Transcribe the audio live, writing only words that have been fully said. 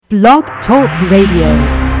Blog Talk Radio.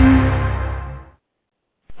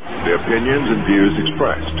 The opinions and views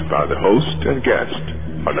expressed by the host and guest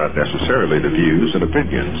are not necessarily the views and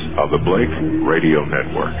opinions of the Blake Radio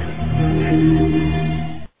Network.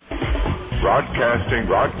 Broadcasting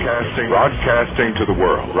to the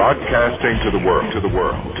world.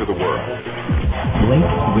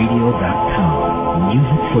 BlakeRadio.com.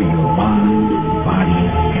 Music for your mind, body,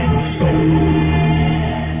 and soul.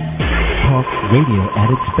 Talk radio at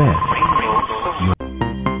its best.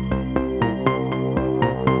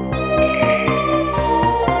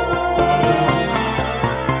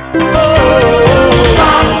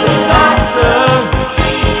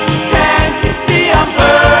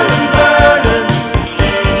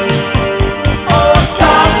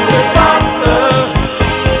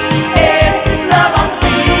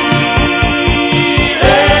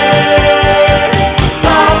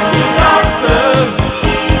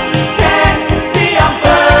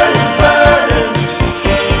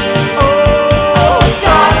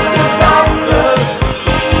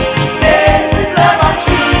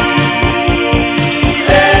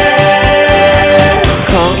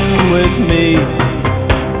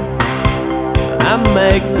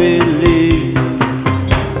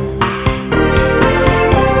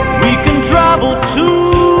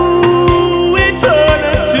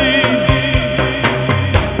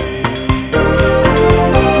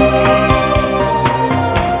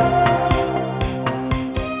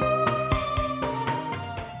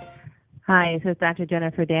 This is Dr.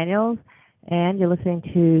 Jennifer Daniels, and you're listening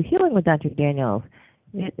to Healing with Dr. Daniels.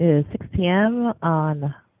 It is 6 p.m.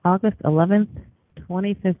 on August 11th,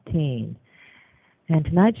 2015. And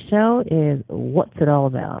tonight's show is What's It All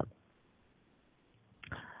About?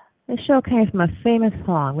 This show came from a famous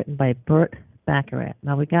song written by Burt Bacharach.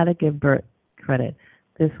 Now, we got to give Burt credit.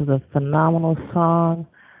 This was a phenomenal song,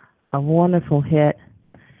 a wonderful hit.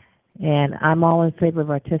 And I'm all in favor of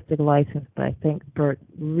artistic license, but I think Burt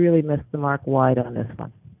really missed the mark wide on this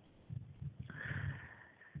one.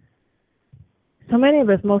 So many of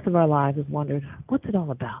us, most of our lives, have wondered, what's it all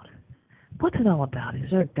about? What's it all about? Is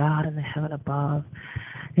there a God in the heaven above?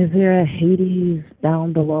 Is there a Hades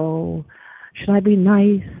down below? Should I be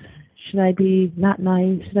nice? Should I be not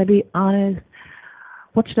nice? Should I be honest?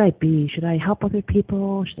 What should I be? Should I help other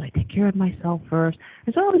people? Should I take care of myself first?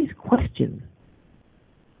 There's all these questions.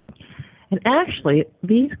 And actually,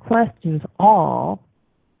 these questions all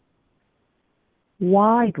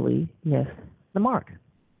widely miss the mark.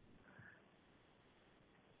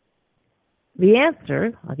 The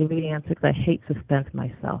answer, I'll give you the answer because I hate suspense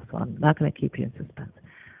myself, so I'm not going to keep you in suspense.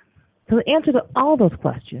 So the answer to all those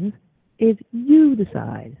questions is you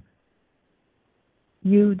decide.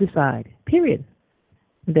 You decide, period.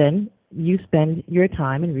 Then you spend your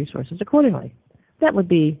time and resources accordingly. That would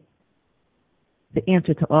be the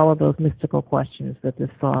answer to all of those mystical questions that this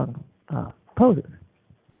song poses.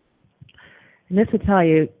 And this to tell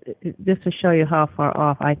you, just to show you how far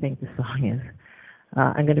off I think the song is,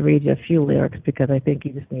 I'm going to read you a few lyrics because I think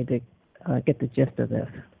you just need to get the gist of this.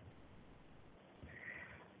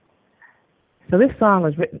 So this song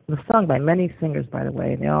was sung by many singers, by the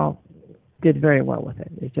way, and they all did very well with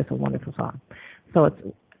it. It's just a wonderful song. So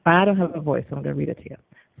I don't have a voice, so I'm going to read it to you.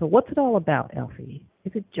 So what's it all about, Elfie?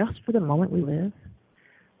 Is it just for the moment we live?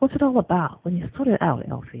 What's it all about when you sort it out,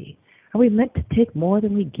 Elfie? Are we meant to take more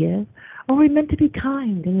than we give? Or are we meant to be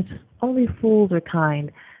kind? And it's only fools are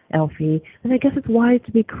kind, Elfie. And I guess it's wise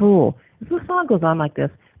to be cruel. And so the song goes on like this,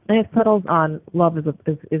 and it settles on love is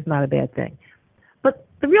not a bad thing. But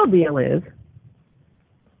the real deal is,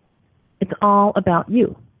 it's all about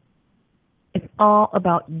you. It's all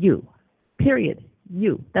about you. Period.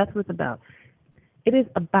 You. That's what it's about. It is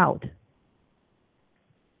about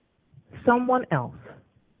someone else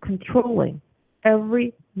controlling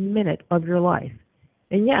every minute of your life.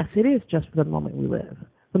 And yes, it is just for the moment we live,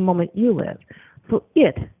 the moment you live. So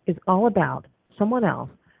it is all about someone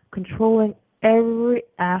else controlling every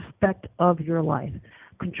aspect of your life,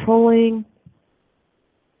 controlling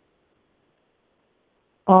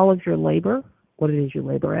all of your labor, what it is you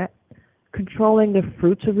labor at, controlling the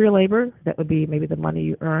fruits of your labor, that would be maybe the money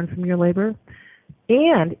you earn from your labor,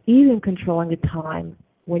 and even controlling the time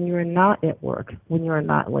when you're not at work, when you're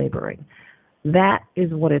not laboring. That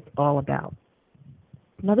is what it's all about.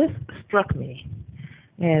 Now, this struck me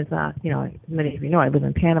as, many of you know, I live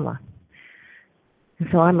in Panama. And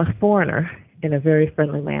so I'm a foreigner in a very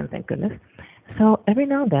friendly land, thank goodness. So every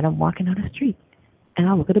now and then I'm walking down the street, and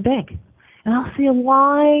I'll look at a bank, and I'll see a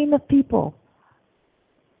line of people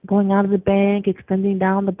going out of the bank, extending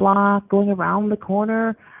down the block, going around the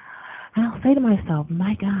corner. And I'll say to myself,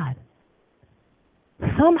 my God,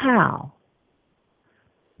 somehow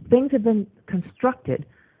things have been constructed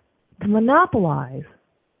to monopolize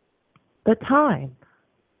the time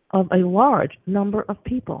of a large number of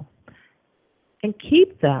people and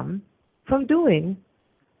keep them from doing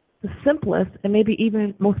the simplest and maybe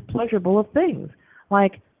even most pleasurable of things,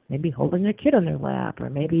 like maybe holding a kid on their lap, or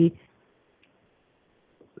maybe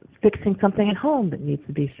fixing something at home that needs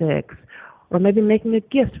to be fixed, or maybe making a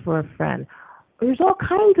gift for a friend. There's all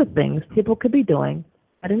kinds of things people could be doing,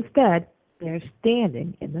 but instead they're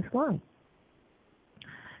standing in this line.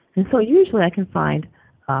 And so usually I can find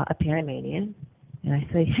a Panamanian, and I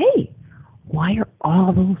say, hey, why are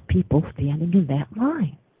all those people standing in that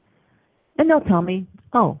line? And they'll tell me,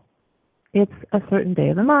 oh, it's a certain day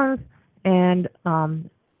of the month, and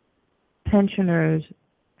pensioners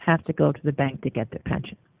have to go to the bank to get their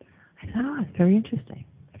pension. I said, oh, it's very interesting.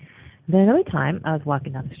 Then another time, I was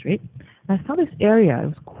walking down the street, and I saw this area. It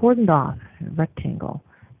was cordoned off, a rectangle,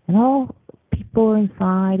 and all people were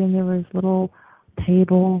inside, and there was little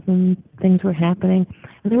tables, and things were happening.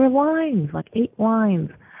 And there were lines, like 8 lines,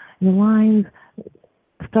 and the lines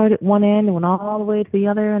started at one end and went all the way to the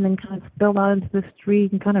other, and then kind of spilled out into the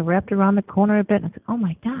street and kind of wrapped around the corner a bit. And I said, oh,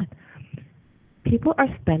 my God, people are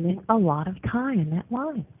spending a lot of time in that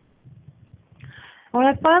line. And what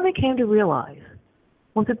I finally came to realize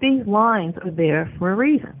was that these lines are there for a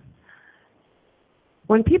reason.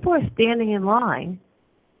 When people are standing in line,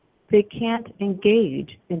 they can't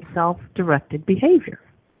engage in self-directed behavior.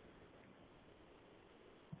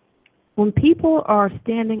 When people are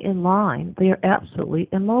standing in line, they are absolutely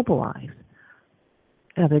immobilized.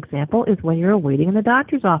 Another example is when you're waiting in the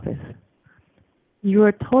doctor's office. You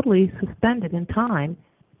are totally suspended in time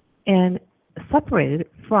and separated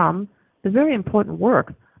from the very important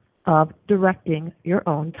work of directing your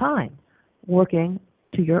own time, working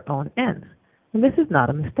to your own ends. And this is not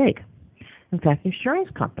a mistake. In fact, insurance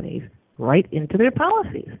companies write into their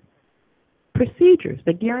policies procedures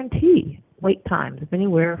that guarantee wait times of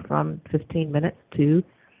anywhere from 15 minutes to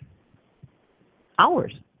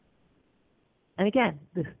hours. And again,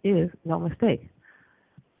 this is no mistake.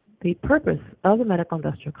 The purpose of the medical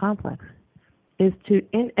industrial complex is to,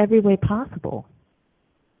 in every way possible,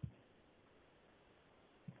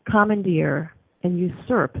 commandeer and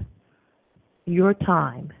usurp your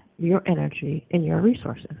time, your energy, and your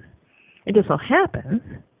resources. It just so happens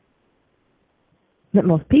that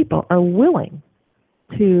most people are willing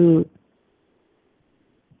to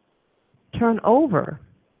turn over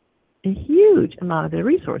a huge amount of their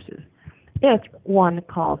resources if one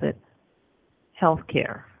calls it health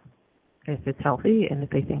care, if it's healthy and if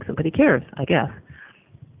they think somebody cares, I guess.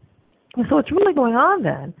 And so what's really going on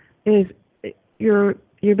then is your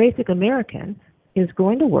basic American is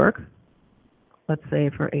going to work, let's say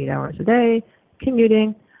for 8 hours a day,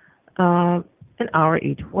 commuting an hour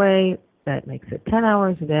each way. That makes it 10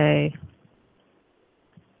 hours a day.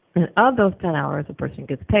 And of those 10 hours, a person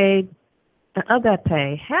gets paid. And of that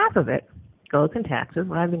pay, half of it goes in taxes.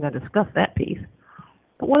 We're not even going to discuss that piece.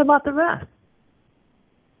 But what about the rest?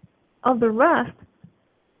 Of the rest,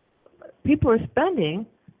 people are spending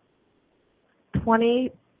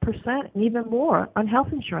 20% and even more on health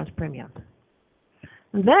insurance premiums.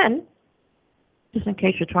 And then, just in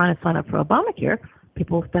case you're trying to sign up for Obamacare,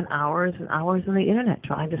 people spend hours and hours on the internet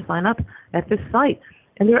trying to sign up at this site.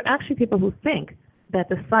 And there are actually people who think that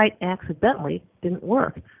the site accidentally didn't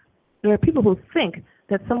work. There are people who think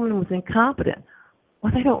that someone was incompetent.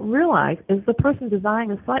 What they don't realize is the person designing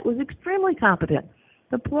the site was extremely competent.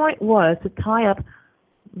 The point was to tie up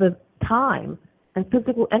the time and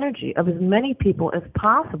physical energy of as many people as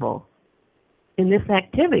possible in this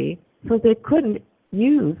activity so they couldn't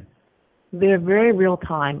use their very real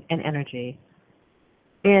time and energy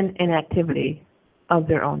in an activity of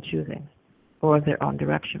their own choosing or of their own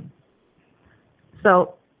direction.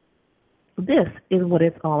 So this is what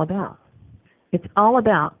it's all about. It's all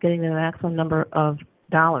about getting the maximum number of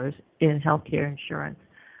dollars in healthcare insurance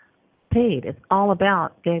paid. It's all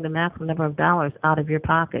about getting the maximum number of dollars out of your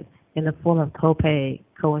pocket in the form of copay,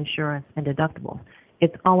 coinsurance, and deductibles.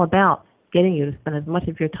 It's all about getting you to spend as much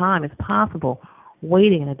of your time as possible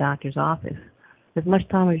waiting in a doctor's office, as much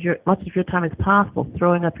of your time as possible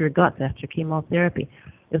throwing up your guts after chemotherapy,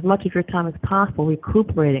 as much of your time as possible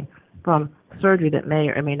recuperating from surgery that may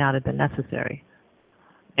or may not have been necessary,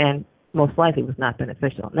 and most likely was not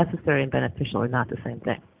beneficial. Necessary and beneficial are not the same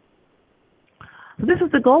thing. So this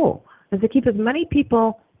is the goal, is to keep as many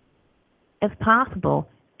people as possible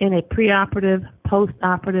in a preoperative,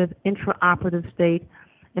 postoperative, intraoperative state,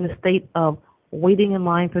 in a state of waiting in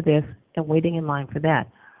line for this and waiting in line for that,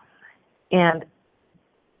 and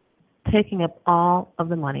taking up all of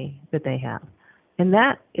the money that they have. And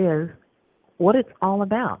that is what it's all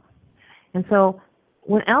about. And so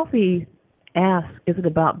when Alfie asks, is it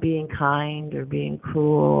about being kind or being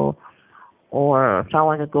cruel or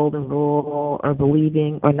following a golden rule or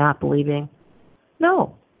believing or not believing?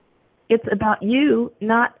 No. It's about you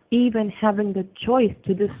not even having the choice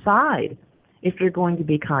to decide if you're going to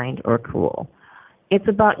be kind or cruel. It's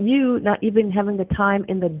about you not even having the time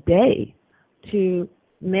in the day to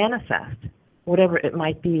manifest whatever it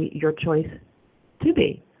might be your choice to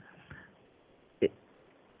be.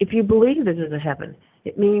 If you believe there's a heaven,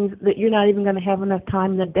 it means that you're not even going to have enough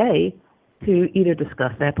time in the day to either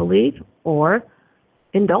discuss that belief or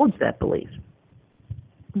indulge that belief.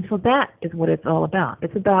 And so that is what it's all about.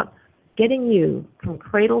 It's about getting you from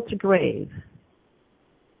cradle to grave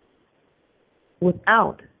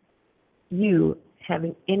without you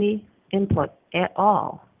having any input at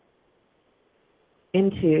all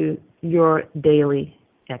into your daily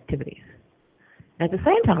activities. At the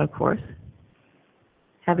same time, of course,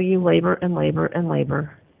 having you labor and labor and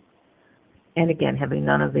labor, and again, having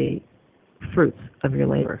none of the fruits of your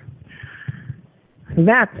labor. So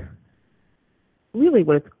that's really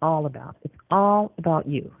what it's all about. It's all about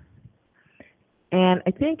you. And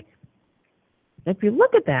I think if you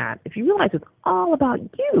look at that, if you realize it's all about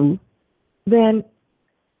you, then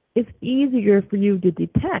it's easier for you to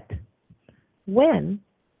detect when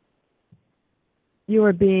you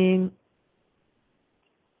are being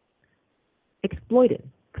exploited.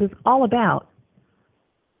 Because it's all about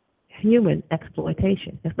human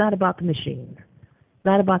exploitation. It's not about the machines. It's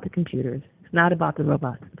not about the computers. It's not about the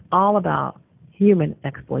robots. It's all about human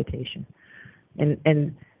exploitation.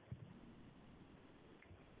 And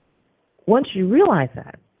once you realize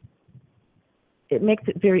that, it makes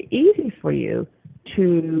it very easy for you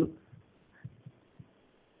to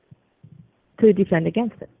defend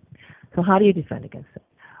against it. So how do you defend against it?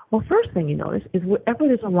 Well, first thing you notice is wherever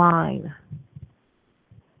there's a line,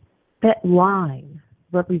 that line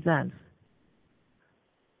represents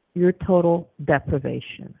your total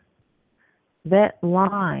deprivation. That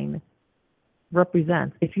line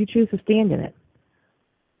represents, if you choose to stand in it,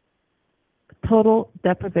 total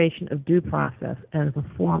deprivation of due process and as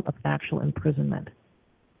a form of actual imprisonment.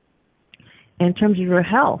 In terms of your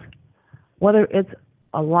health, whether it's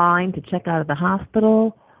a line to check out of the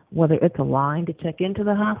hospital, whether it's a line to check into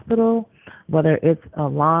the hospital, whether it's a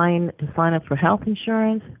line to sign up for health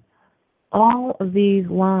insurance, all of these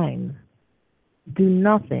lines do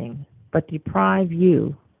nothing but deprive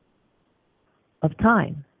you of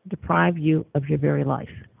time, deprive you of your very life.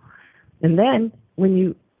 And then when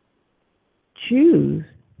you choose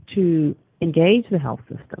to engage the health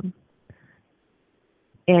system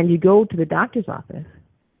and you go to the doctor's office,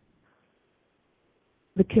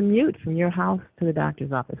 the commute from your house to the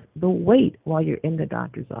doctor's office, the wait while you're in the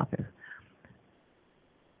doctor's office,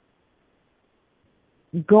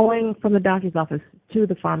 going from the doctor's office to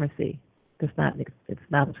the pharmacy, it's not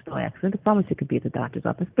a still accident. The pharmacy could be at the doctor's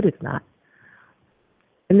office, but it's not.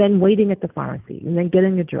 And then waiting at the pharmacy, and then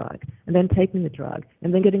getting the drug, and then taking the drug,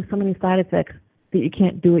 and then getting so many side effects that you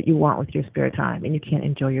can't do what you want with your spare time, and you can't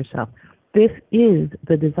enjoy yourself. This is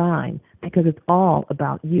the design, because it's all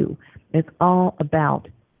about you. It's all about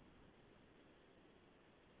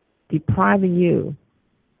depriving you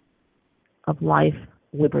of life,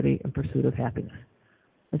 liberty, and pursuit of happiness.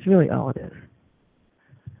 That's really all it is.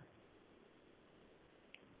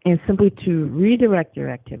 And simply to redirect your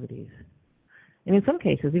activities, and in some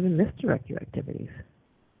cases even misdirect your activities,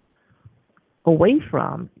 away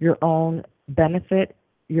from your own benefit,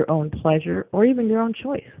 your own pleasure, or even your own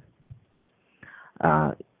choice.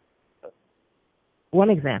 One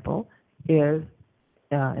example is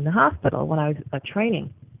in the hospital when I was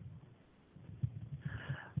training.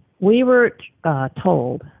 We were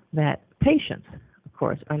told that patients, of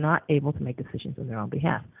course, are not able to make decisions on their own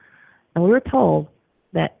behalf. And we were told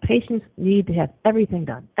that patients need to have everything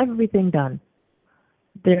done.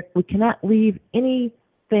 We cannot leave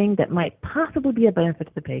anything that might possibly be a benefit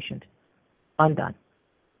to the patient undone.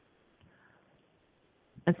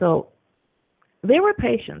 And so there were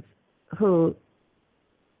patients who,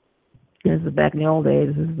 this is back in the old days,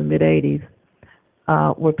 this is the mid-'80s,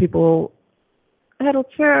 where people had a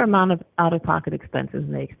fair amount of out-of-pocket expenses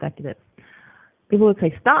and they expected it. People would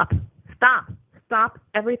say, stop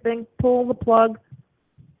everything, pull the plug.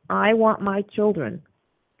 I want my children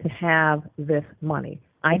to have this money.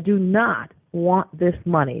 I do not want this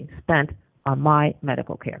money spent on my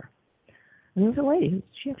medical care. And there was a lady,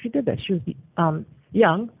 she actually did this. She was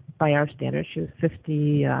young by our standards. She was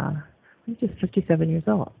 57 years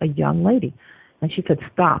old, a young lady. And she said,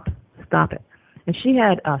 stop it. And she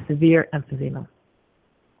had severe emphysema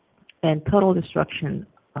and total destruction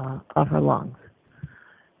of her lungs.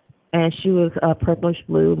 And she was purplish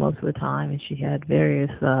blue most of the time, and she had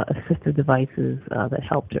various assistive devices that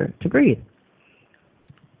helped her to breathe.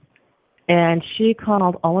 And she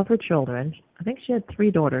called all of her children. I think she had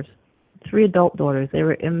 3 daughters, 3 adult daughters. They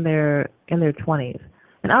were in their 20s,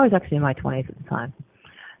 and I was actually in my 20s at the time.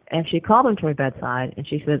 And she called them to her bedside, and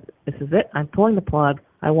she said, "This is it. I'm pulling the plug.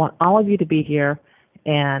 I want all of you to be here,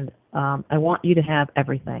 and I want you to have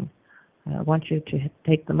everything. I want you to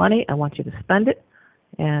take the money. I want you to spend it,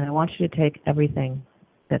 and I want you to take everything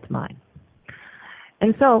that's mine."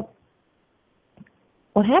 And so,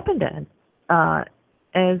 what happened then?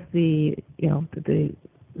 As the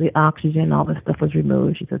oxygen, all this stuff was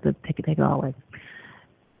removed, she said, "Take it all away."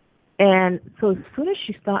 And so, as soon as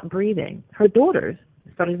she stopped breathing, her daughters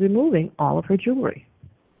started removing all of her jewelry,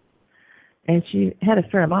 and she had a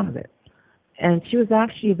fair amount of it. And she was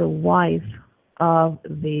actually the wife of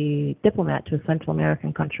the diplomat to a Central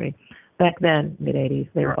American country. Back then, mid-'80s,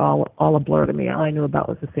 they were all a blur to me. All I knew about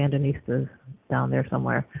was the Sandinistas down there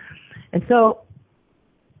somewhere. And so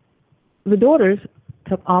the daughters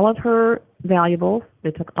took all of her valuables,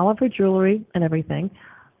 they took all of her jewelry and everything,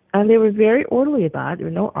 and they were very orderly about it. There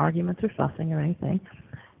were no arguments or fussing or anything.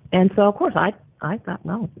 And so, of course, I thought,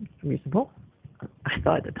 well, it's reasonable. I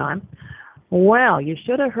thought at the time. Well, you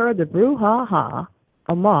should have heard the brouhaha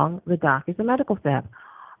among the doctors and medical staff.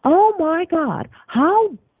 Oh, my God, how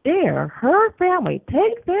dare her family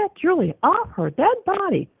take that jewelry off her dead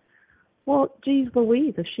body? Well, geez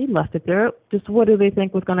Louise, if she left it there, just what do they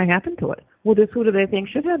think was going to happen to it? Well, just who do they think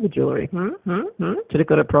should have the jewelry? Should it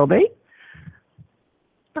go to probate?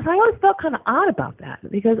 So I always felt kind of odd about that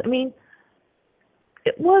because, I mean,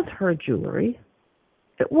 it was her jewelry.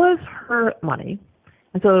 It was her money.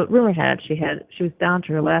 And so rumor had she was down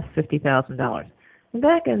to her last $50,000. And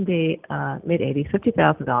back in the mid-'80s,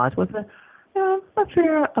 $50,000 was a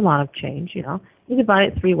fair amount of change, You divide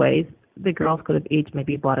it 3 ways. The girls could have each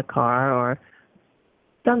maybe bought a car or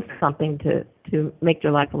done something to make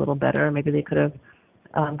their life a little better. Maybe they could have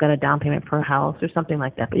got a down payment for a house or something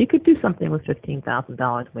like that. But you could do something with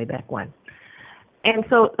 $15,000 way back when. And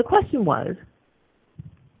so the question was,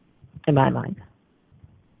 in my mind,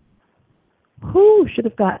 who should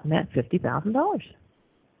have gotten that $50,000?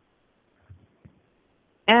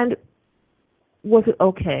 And was it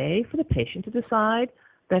okay for the patient to decide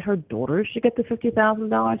that her daughters should get the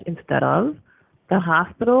 $50,000 instead of the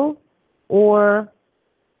hospital or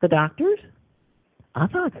the doctors? I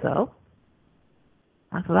thought so.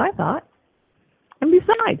 That's what I thought. And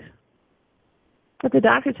besides, if the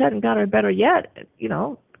doctors hadn't got her better yet,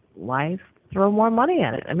 why throw more money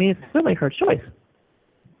at it? I mean, it's certainly her choice.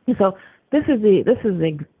 And so this is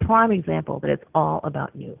the prime example that it's all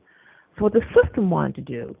about you. So what the system wanted to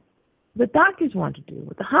do, the doctors wanted to do,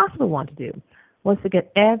 what the hospital wanted to do, was to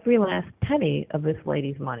get every last penny of this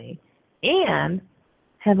lady's money and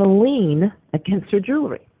have a lien against her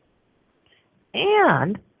jewelry.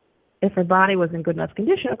 And if her body was in good enough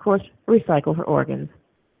condition, of course, recycle her organs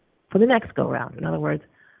for the next go-round. In other words,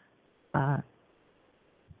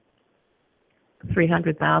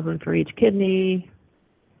 $300,000 for each kidney,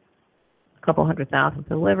 a couple $100,000 for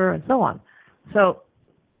the liver, and so on. So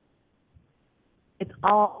it's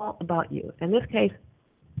all about you. In this case,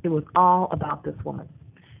 it was all about this woman.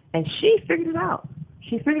 And she figured it out.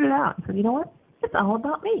 She figured it out and said, you know what? It's all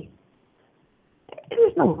about me.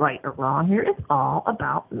 There's no right or wrong here. It's all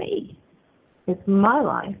about me. It's my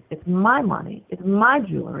life. It's my money. It's my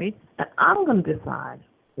jewelry. And I'm going to decide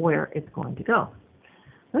where it's going to go.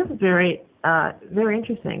 This is very, very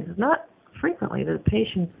interesting. It's not frequently that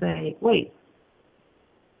patients say, wait,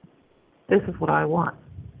 this is what I want.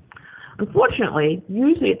 Unfortunately,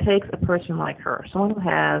 usually it takes a person like her, someone who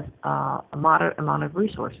has a moderate amount of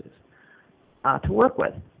resources to work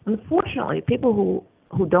with. Unfortunately, people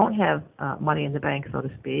who don't have money in the bank, so to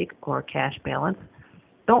speak, or cash balance,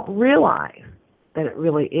 don't realize that it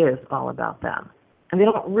really is all about them. And they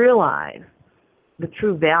don't realize the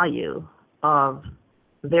true value of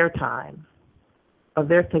their time, of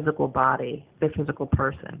their physical body, their physical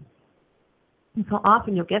person. And so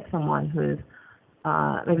often you'll get someone who's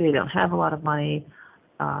maybe they don't have a lot of money,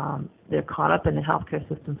 they're caught up in the healthcare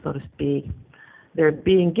system, so to speak. They're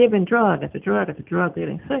being given drug after drug after drug, they're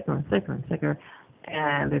getting sicker and sicker and sicker,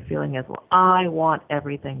 and they're feeling as, well, I want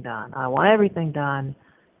everything done. I want everything done,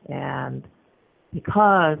 and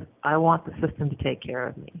because I want the system to take care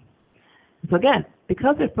of me. So again,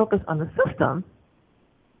 because they're focused on the system,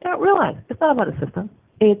 they don't realize it's not about the system.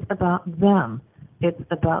 It's about them. It's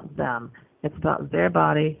about them. It's about their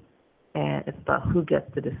body, and it's about who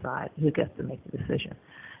gets to decide, who gets to make the decision.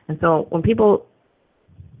 And so when people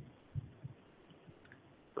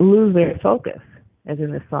lose their focus, as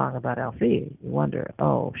in this song about Alfie. You wonder,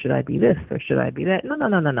 oh, should I be this or should I be that? No, no,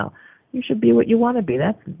 no, no, no. You should be what you want to be.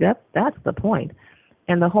 That's the point.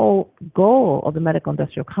 And the whole goal of the medical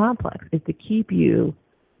industrial complex is to keep you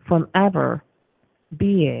from ever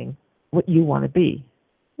being what you want to be,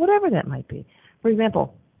 whatever that might be. For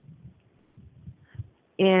example,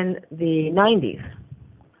 in the 90s,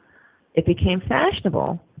 it became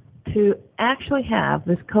fashionable to actually have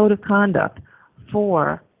this code of conduct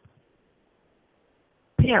for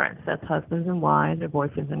parents, that's husbands and wives or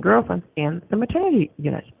boyfriends and girlfriends, in the maternity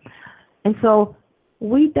unit. And so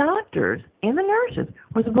we doctors and the nurses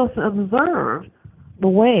were supposed to observe the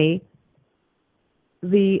way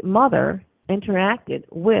the mother interacted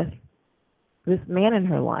with this man in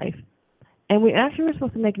her life, and we actually were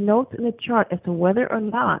supposed to make notes in the chart as to whether or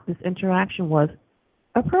not this interaction was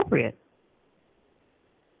appropriate.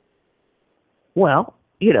 Well,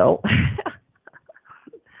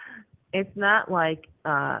 it's not like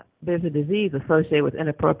there's a disease associated with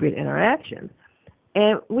inappropriate interactions.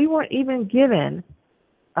 And we weren't even given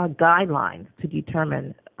guidelines to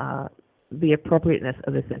determine the appropriateness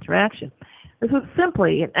of this interaction. This was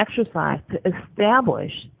simply an exercise to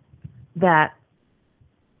establish that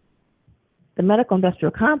the medical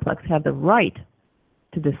industrial complex had the right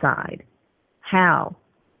to decide how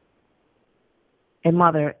a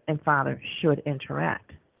mother and father should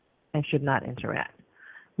interact and should not interact.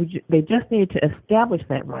 They just needed to establish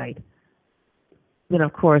that right. Then,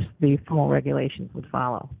 of course, the formal regulations would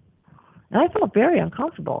follow. And I felt very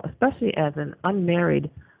uncomfortable, especially as an unmarried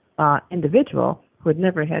individual who had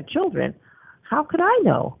never had children. How could I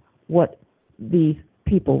know what these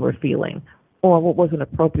people were feeling, or what was an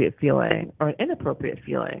appropriate feeling or an inappropriate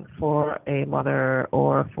feeling for a mother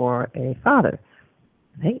or for a father?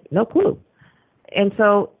 Hey, no clue. And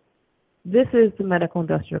so this is the medical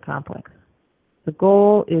industrial complex. The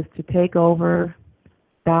goal is to take over,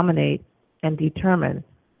 dominate, and determine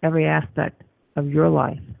every aspect of your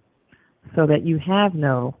life so that you have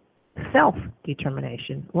no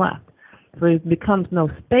self-determination left. So there becomes no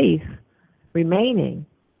space remaining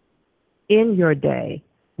in your day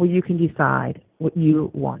where you can decide what you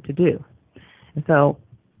want to do. And so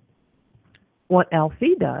what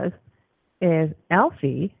Alfie does is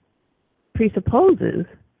Alfie presupposes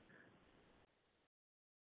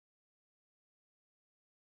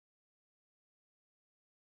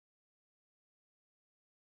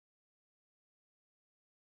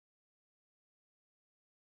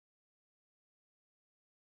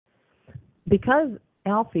because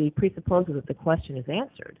Alfie presupposes that the question is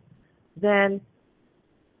answered, then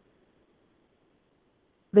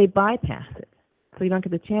they bypass it. So you don't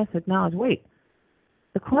get the chance to acknowledge, wait,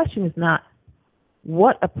 the question is not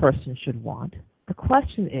what a person should want. The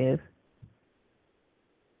question is,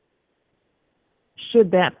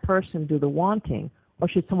 should that person do the wanting, or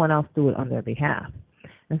should someone else do it on their behalf?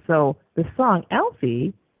 And so the song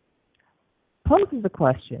Alfie poses the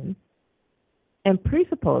question and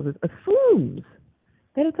presupposes, assumes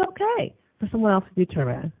that it's okay for someone else to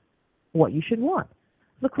determine what you should want.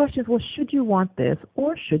 The question is, well, should you want this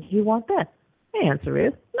or should you want that? The answer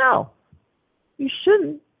is no. You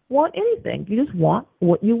shouldn't want anything. You just want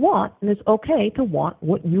what you want, and it's okay to want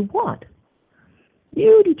what you want.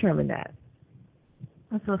 You determine that.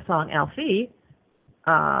 And so the song Alfie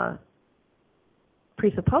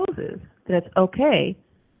presupposes that it's okay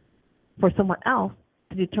for someone else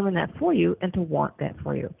to determine that for you and to want that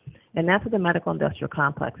for you. And that's what the medical industrial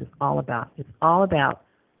complex is all about. It's all about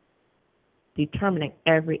determining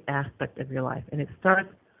every aspect of your life. And it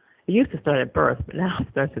used to start at birth, but now it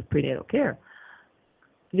starts with prenatal care.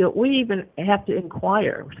 We even have to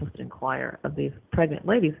inquire, we're supposed to inquire of these pregnant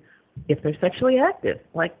ladies if they're sexually active.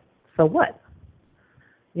 Like, so what?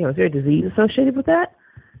 Is there a disease associated with that?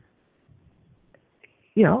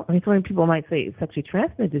 So many people might say it's sexually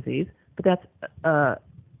transmitted disease, but that's a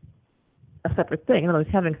separate thing. In other words,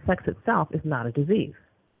 having sex itself is not a disease.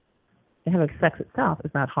 And having sex itself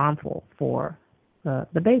is not harmful for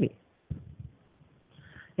the baby.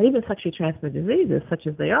 And even sexually transmitted diseases, such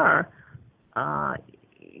as they are,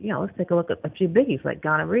 let's take a look at a few biggies like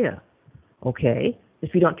gonorrhea. Okay,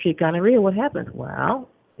 if you don't treat gonorrhea, what happens? Well,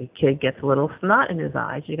 the kid gets a little snot in his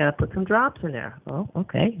eyes. You got to put some drops in there. Oh,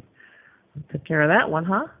 okay. Took care of that one,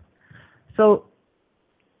 huh? So,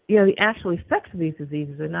 the actual effects of these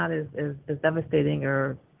diseases are not as devastating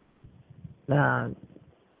or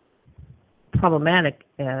problematic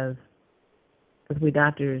as we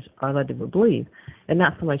doctors are led to believe, and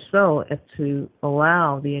not so much so as to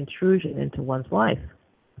allow the intrusion into one's life.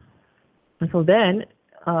 And so then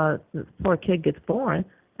the poor kid gets born,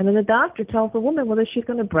 and then the doctor tells the woman whether she's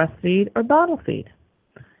going to breastfeed or bottle feed.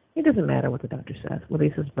 It doesn't matter what the doctor says, whether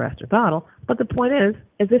he says breast or bottle, but the point is,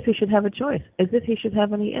 as if he should have a choice, as if he should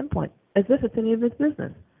have any input, as if it's any of his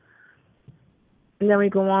business. And then we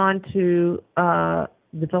go on to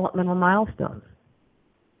developmental milestones.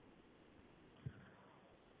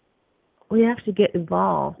 We actually get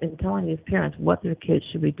involved in telling these parents what their kids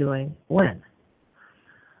should be doing when.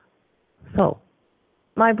 So,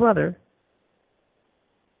 my brother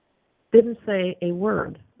didn't say a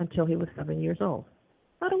word until he was 7 years old.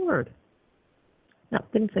 Not a word. No,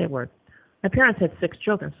 didn't say a word. My parents had 6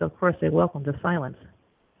 children, so of course they welcomed the silence.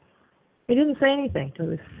 He didn't say anything until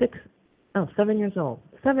he was 7 years old.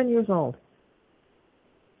 7 years old.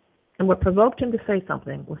 And what provoked him to say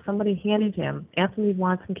something was somebody handed him, asked him if he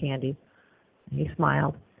wanted some candy, and he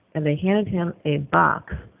smiled, and they handed him a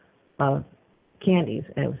box of candies,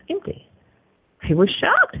 and it was empty. He was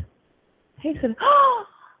shocked. He said,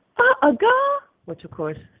 a gone, which of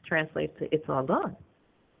course translates to it's all gone.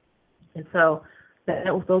 And so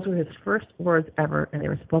those were his first words ever, and they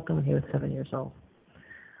were spoken when he was 7 years old.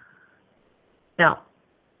 Now,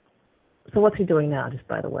 so what's he doing now, just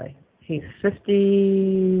by the way? He's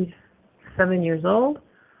 57 years old,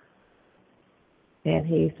 and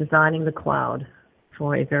he's designing the cloud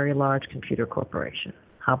for a very large computer corporation.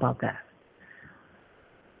 How about that?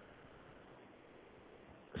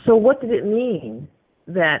 So what did it mean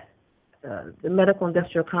that the medical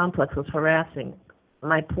industrial complex was harassing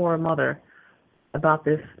my poor mother about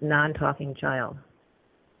this non-talking child?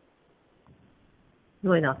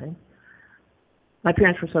 Really nothing. My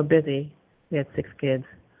parents were so busy. They had 6 kids.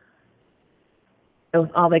 It was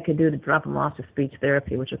all they could do to drop them off to speech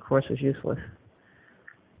therapy, which of course was useless.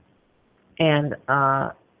 And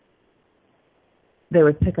they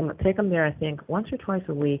would take them there, I think, once or twice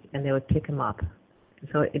a week, and they would pick him up.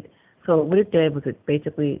 So what it did was it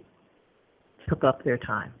basically took up their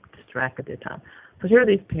time, distracted their time. So here are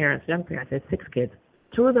these parents, young parents, they had 6 kids.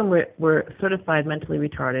 2 of them were certified mentally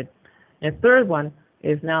retarded, and a third one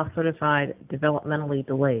is now certified developmentally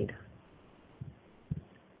delayed.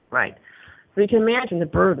 Right. So you can imagine the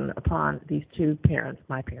burden upon these 2 parents,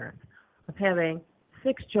 my parents, of having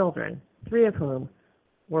 6 children, 3 of whom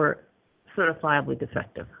were certifiably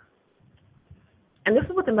defective. And this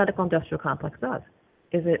is what the medical industrial complex does,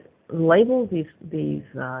 is it labels these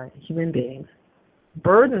human beings,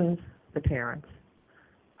 burdens the parents,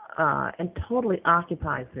 and totally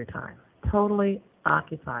occupies their time. Totally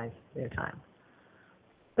occupies their time.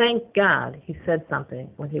 Thank God he said something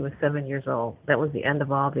when he was 7 years old. That was the end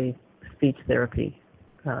of all the speech therapy.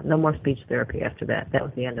 No more speech therapy after that. That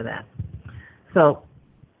was the end of that. So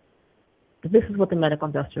this is what the medical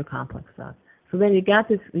industrial complex does. So then you got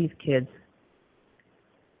these kids,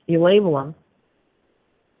 you label them,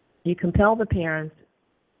 you compel the parents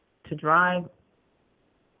to drive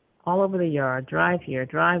all over the yard, drive here,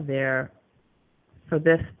 drive there, for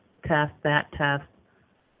this test, that test,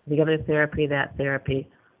 the other therapy, that therapy,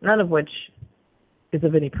 none of which is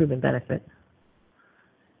of any proven benefit.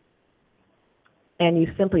 And you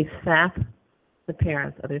simply sap the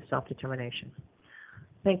parents of their self-determination.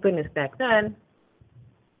 Thank goodness back then,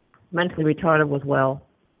 mentally retarded was well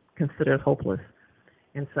considered hopeless.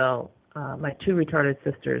 And so my 2 retarded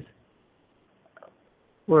sisters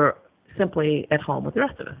were simply at home with the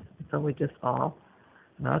rest of us. So we just all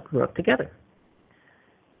grew up together.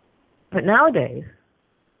 But nowadays,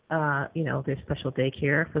 there's special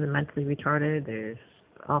daycare for the mentally retarded. There's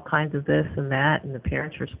all kinds of this and that, and the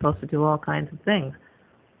parents are supposed to do all kinds of things.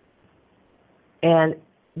 And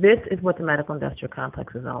this is what the medical industrial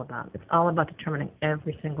complex is all about. It's all about determining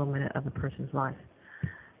every single minute of a person's life.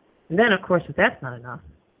 And then, of course, if that's not enough,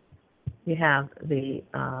 you have the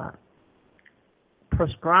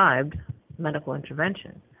prescribed medical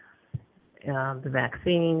intervention, the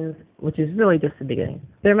vaccines, which is really just the beginning.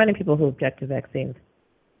 There are many people who object to vaccines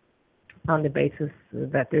on the basis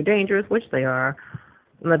that they're dangerous, which they are,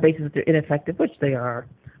 on the basis that they're ineffective, which they are.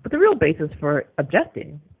 But the real basis for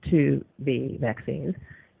objecting to the vaccines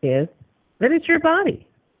is that it's your body.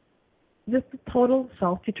 Just total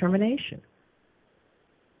self-determination.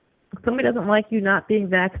 If somebody doesn't like you not being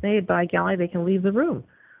vaccinated, by golly, they can leave the room.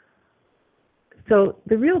 So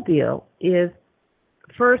the real deal is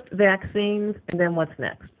first vaccines, and then what's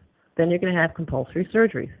next? Then you're going to have compulsory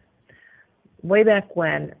surgeries. Way back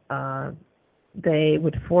when, they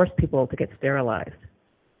would force people to get sterilized.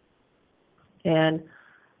 And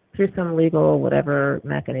through some legal whatever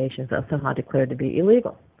machinations, they'll somehow declared to be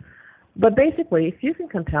illegal. But basically, if you can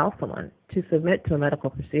compel someone to submit to a medical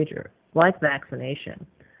procedure like vaccination,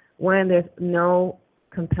 when there's no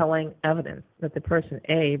compelling evidence that the person,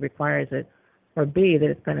 A, requires it, or B, that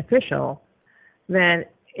it's beneficial, then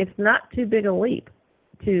it's not too big a leap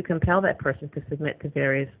to compel that person to submit to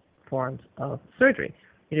various forms of surgery.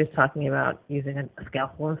 You're just talking about using a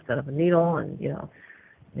scalpel instead of a needle, and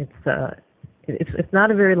it's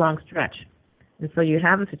not a very long stretch. And so you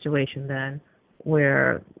have a situation then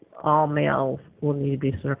where all males will need to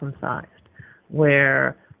be circumcised,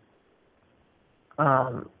 where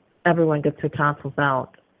everyone gets their tonsils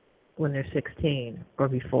out when they're 16 or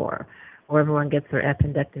before, or everyone gets their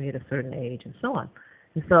appendectomy at a certain age, and so on.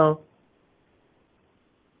 And so,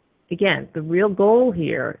 again, the real goal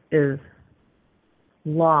here is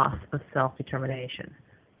loss of self-determination,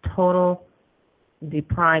 total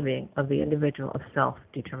depriving of the individual of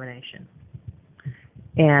self-determination.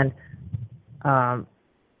 And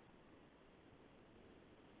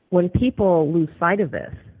when people lose sight of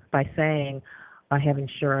this by saying, I have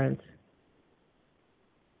insurance,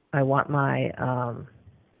 I want my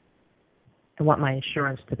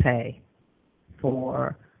insurance to pay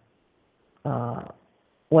for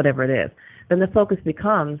whatever it is, then the focus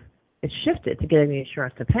becomes, it's shifted to getting the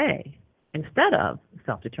insurance to pay instead of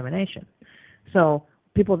self-determination. So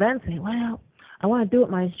people then say, well, I want to do what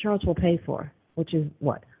my insurance will pay for, which is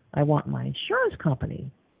what? I want my insurance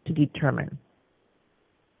company to determine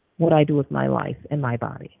what I do with my life and my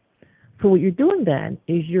body. So what you're doing then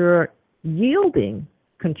is you're yielding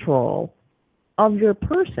control of your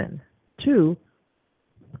person to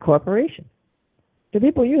a corporation, to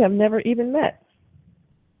people you have never even met.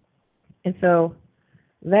 And so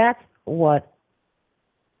that's what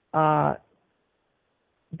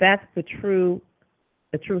that's the true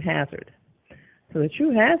hazard. So the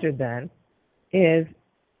true hazard then is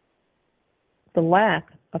the lack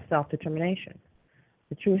of self-determination.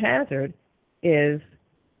 The true hazard is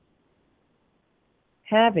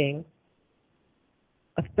having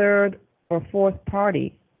a third or fourth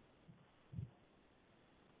party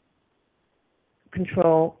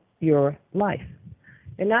control your life.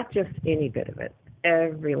 And not just any bit of it,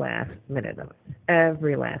 every last minute of it,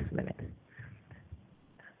 every last minute.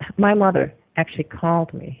 My mother actually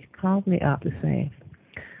called me up to say,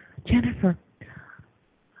 Jennifer,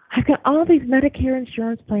 I've got all these Medicare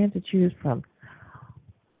insurance plans to choose from.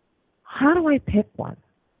 How do I pick one?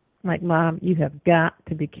 I'm like, Mom, you have got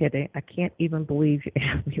to be kidding. I can't even believe you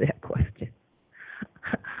asked me that question.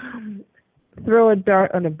 Throw a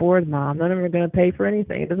dart on the board, Mom. None of them are going to pay for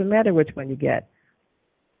anything. It doesn't matter which one you get.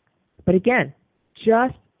 But again,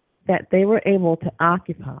 just that they were able to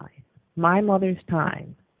occupy my mother's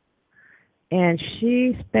time, and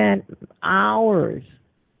she spent hours,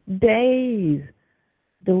 days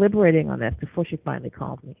deliberating on this before she finally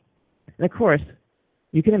called me. And of course,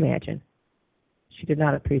 you can imagine, she did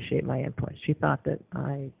not appreciate my input. She thought that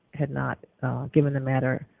I had not given the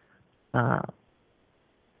matter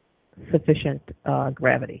sufficient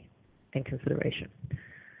gravity and consideration.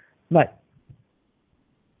 But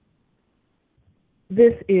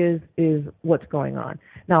this is what's going on.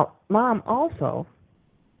 Now, Mom also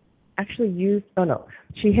actually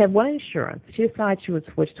she had one insurance. She decided she would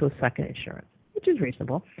switch to a second insurance, which is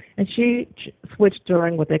reasonable. And she switched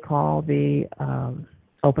during what they call the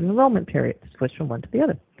open enrollment period, switched from one to the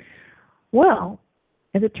other. Well,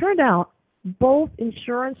 as it turned out, both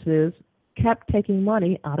insurances kept taking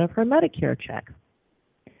money out of her Medicare check.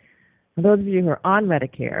 For those of you who are on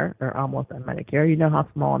Medicare, or almost on Medicare, you know how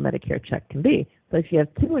small a Medicare check can be. So if you have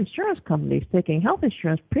two insurance companies taking health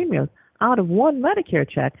insurance premiums out of one Medicare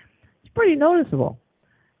check, it's pretty noticeable.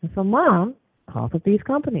 And so Mom calls up these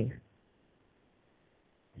companies.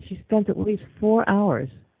 She spent at least 4 hours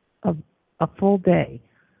of a full day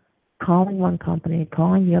calling one company,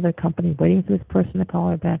 calling the other company, waiting for this person to call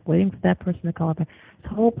her back, waiting for that person to call her back.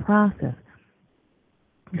 This whole process.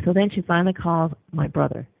 So then she finally calls my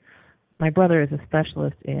brother. My brother is a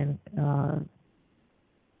specialist in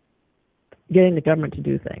getting the government to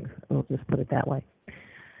do things. We'll just put it that way.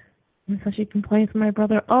 And so she complains to my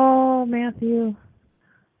brother, oh, Matthew,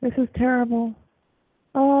 this is terrible.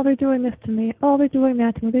 Oh, they're doing this to me. Oh, they're doing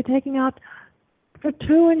that to me. They're taking out for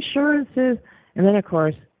two insurances. And then, of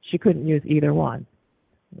course, she couldn't use either one,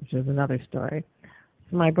 which is another story.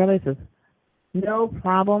 So my brother says, no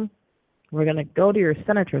problem. We're going to go to your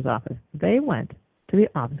senator's office. They went to the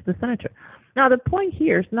office of the senator. Now, the point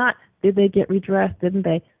here is not did they get redressed, didn't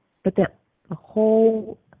they, but that the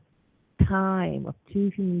whole time of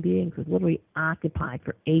two human beings was literally occupied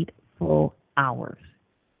for 8 full hours.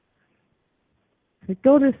 So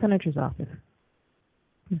go to the senator's office.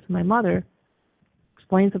 And so my mother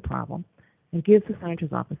explains the problem and gives the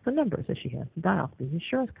senator's office the numbers that she has to dial for these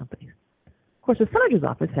insurance companies. Of course, the senator's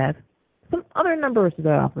office has some other numbers to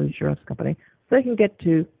dial for the insurance company so they can get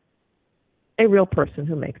to a real person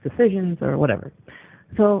who makes decisions or whatever.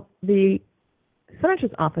 So the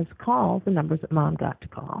senator's office calls the numbers that mom got to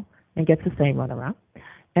call and gets the same runaround,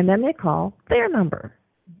 and then they call their number,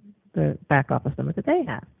 the back office number that they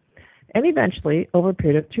have. And eventually, over a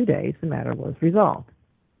period of 2 days, the matter was resolved.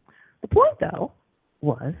 The point, though,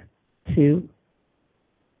 was to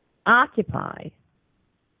occupy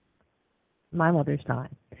my mother's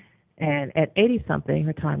time. And at 80-something,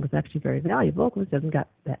 her time was actually very valuable because she hasn't got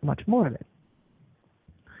that much more of it.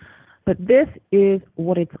 But this is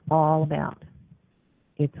what it's all about.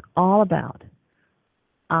 It's all about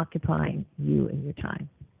occupying you and your time.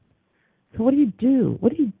 So what do you do?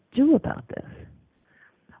 What do you do about this?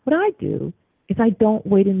 What I do is I don't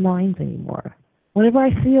wait in lines anymore. Whenever I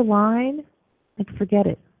see a line, forget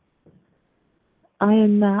it. I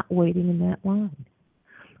am not waiting in that line.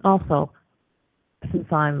 Also, since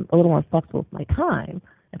I'm a little more flexible with my time,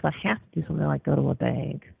 if I have to do something like go to a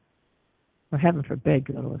bank, or heaven forbid,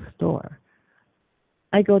 go to a store,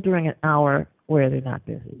 I go during an hour where they're not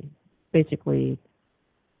busy, basically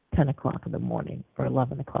 10 o'clock in the morning or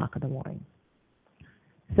 11 o'clock in the morning.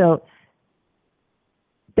 So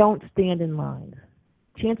don't stand in lines.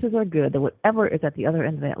 Chances are good that whatever is at the other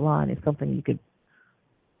end of that line is something you could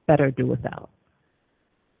better do without.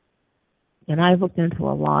 And I've looked into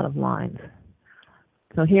a lot of lines.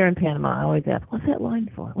 So here in Panama, I always ask, what's that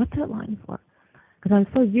line for? What's that line for? Because I'm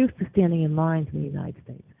so used to standing in lines in the United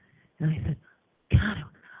States. And I said, God,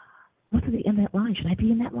 what's at the end of that line? Should I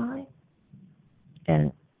be in that line?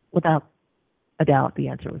 And without a doubt, the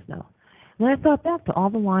answer was no. And I thought back to all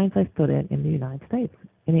the lines I stood in the United States.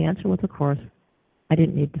 And the answer was, of course, I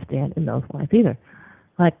didn't need to stand in those lines either.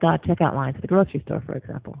 Like checkout lines at the grocery store, for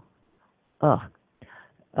example.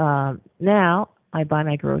 Now I buy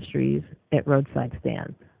my groceries at roadside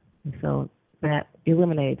stands. And so that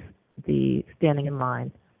eliminates the standing in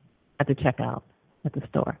line at the checkout at the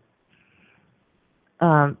store.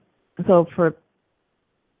 So for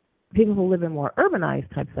people who live in more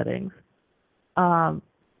urbanized type settings,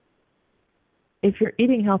 if you're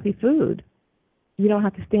eating healthy food, you don't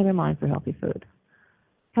have to stand in line for healthy food.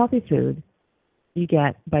 Healthy food you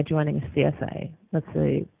get by joining a CSA, that's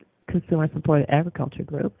a Consumer Supported Agriculture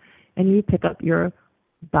Group, and you pick up your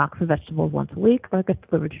box of vegetables once a week, or it gets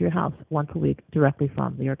delivered to your house once a week directly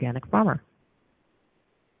from the organic farmer.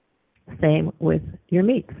 Same with your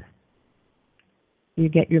meats. You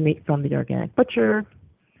get your meat from the organic butcher,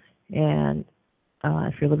 and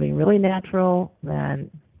if you're living really natural,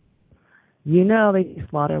 then you know they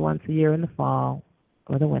slaughter once a year in the fall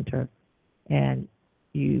or the winter, and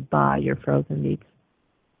you buy your frozen meats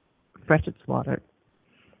fresh at slaughter.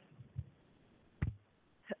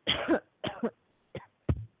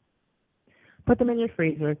 Put them in your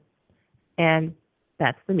freezer, and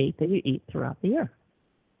that's the meat that you eat throughout the year.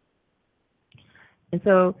 And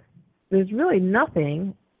so there's really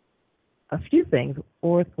a few things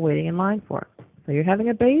worth waiting in line for. So you're having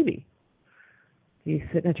a baby. Do you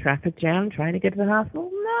sit in a traffic jam trying to get to the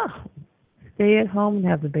hospital? No. Stay at home and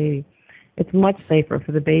have the baby. It's much safer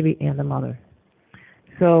for the baby and the mother.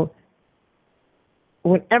 So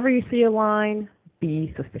whenever you see a line,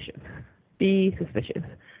 be suspicious. Be suspicious.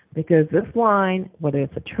 Because this line, whether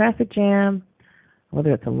it's a traffic jam,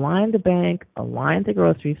 whether it's a line at the bank, a line at the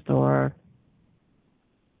grocery store,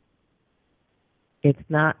 it's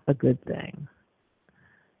not a good thing.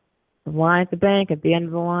 The line at the bank, at the end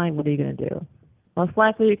of the line, what are you going to do? Most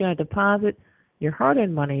likely you're going to deposit your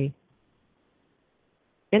hard-earned money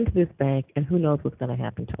into this bank, and who knows what's going to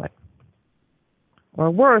happen to it.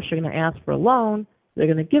 Or worse, you're going to ask for a loan, they're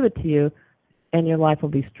going to give it to you, and your life will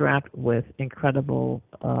be strapped with incredible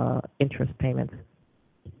interest payments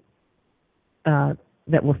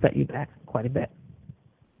that will set you back quite a bit.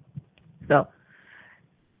 So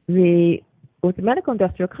with the medical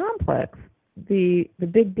industrial complex, the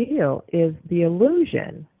big deal is the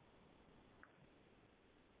illusion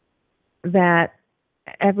that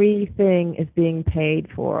everything is being paid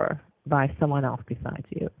for by someone else besides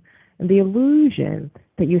you. And the illusion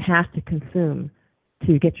that you have to consume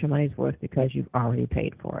to get your money's worth because you've already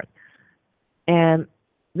paid for it. And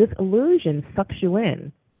this illusion sucks you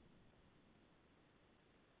in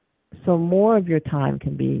so more of your time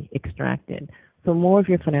can be extracted, so more of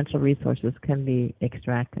your financial resources can be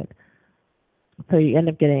extracted. So you end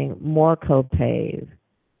up getting more co-pays,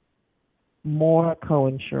 more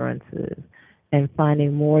co-insurances, and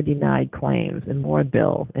finding more denied claims and more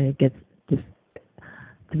bills, and it gets just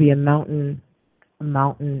to be a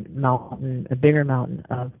bigger mountain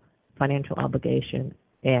of financial obligation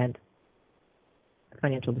and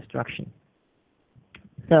financial destruction.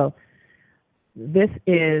 So this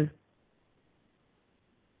is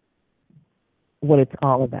what it's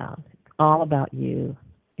all about. It's all about you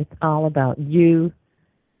It's all about you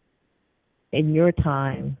and your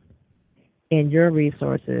time and your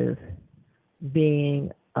resources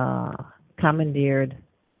being commandeered,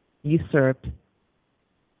 usurped,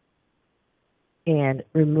 and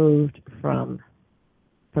removed from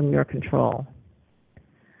your control.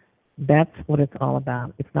 That's what it's all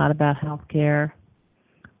about. It's not about health care.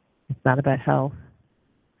 It's not about health.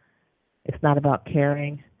 It's not about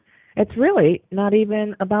caring. It's really not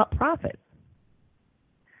even about profit.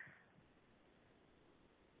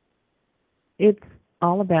 It's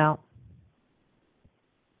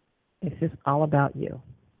just all about you.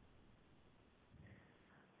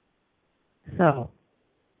 So,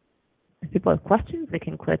 if people have questions, they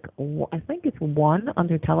can click, I think it's 1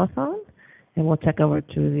 under telephone, and we'll check over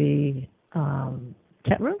to the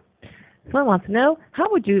chat room. Someone wants to know,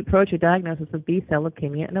 how would you approach a diagnosis of B-cell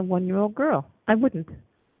leukemia in a 1-year-old girl? I wouldn't.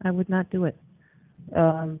 I would not do it.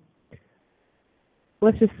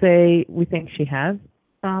 Let's just say we think she has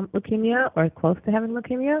leukemia or close to having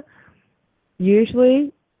leukemia.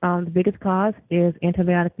 Usually, the biggest cause is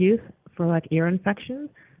antibiotic use for like ear infections.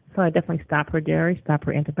 So I definitely stop her dairy, stop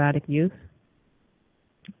her antibiotic use.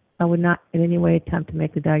 I would not in any way attempt to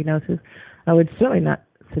make the diagnosis. I would certainly not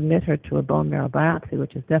submit her to a bone marrow biopsy,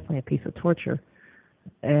 which is definitely a piece of torture,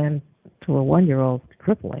 and to a 1-year-old,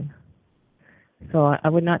 crippling. So I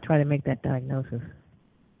would not try to make that diagnosis.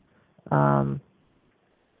 I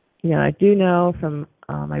do know from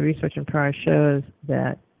my research in prior shows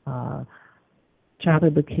that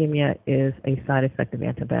childhood leukemia is a side effect of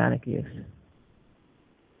antibiotic use.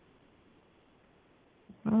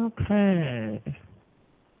 Okay.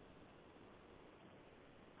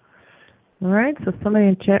 All right, so somebody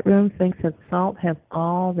in the chat room thinks that salt has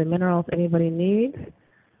all the minerals anybody needs.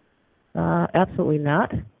 Absolutely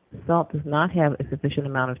not. Salt does not have a sufficient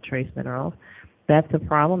amount of trace minerals. That's the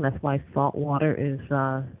problem. That's why salt water is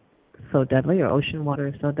so deadly, or ocean water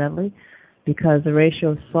is so deadly, because the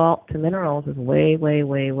ratio of salt to minerals is way, way,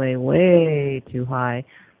 way, way, way too high.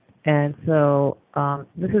 And so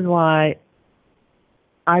this is why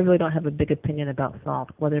I really don't have a big opinion about salt,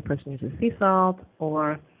 whether a person uses sea salt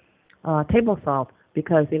or table salt,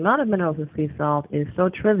 because the amount of minerals in sea salt is so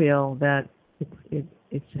trivial that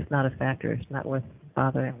it's just not a factor. It's not worth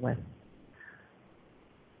bothering with.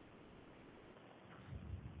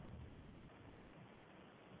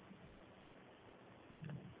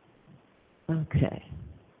 Okay.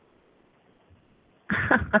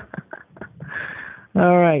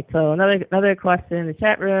 All right, so another question in the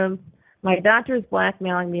chat room. My doctor is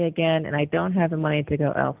blackmailing me again, and I don't have the money to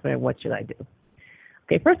go elsewhere. What should I do?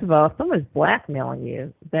 Okay, first of all, if someone's blackmailing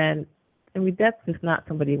you, then that's just not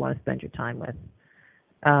somebody you want to spend your time with.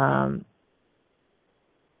 And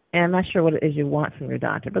I'm not sure what it is you want from your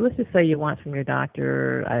doctor, but let's just say you want from your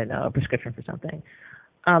doctor, I don't know, a prescription for something.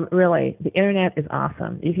 Really, the Internet is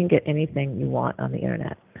awesome. You can get anything you want on the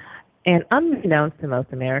Internet. And unbeknownst to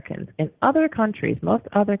most Americans, in other countries, most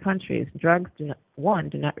other countries, drugs do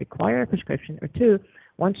not require a prescription, or 2,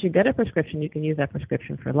 once you get a prescription, you can use that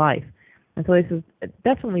prescription for life. And so this is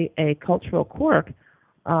definitely a cultural quirk,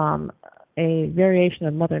 a variation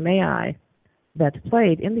of Mother May I that's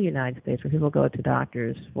played in the United States, where people go to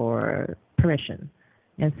doctors for permission.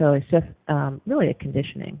 And so it's just really a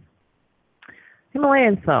conditioning.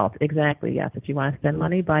 Himalayan salt, exactly, yes. If you want to spend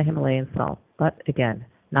money, buy Himalayan salt. But again,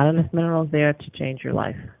 not enough minerals there to change your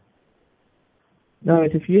life. In other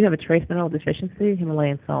words, if you have a trace mineral deficiency,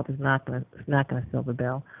 Himalayan salt is not going to fill the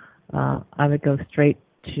bill. I would go straight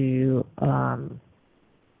to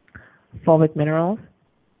fulvic minerals,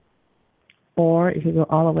 or you could go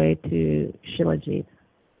all the way to Shilajit.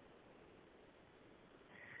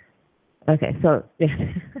 Okay, so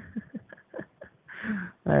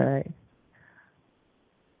all right.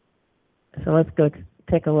 So let's go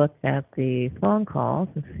take a look at the phone calls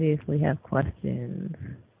and see if we have questions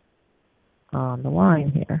on the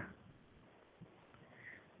line here.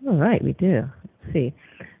 All right, we do. Let's see.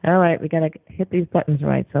 All right, we got to hit these buttons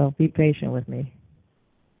right, so be patient with me.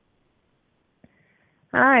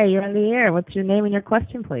 Hi, you're on the air. What's your name and your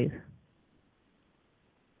question, please?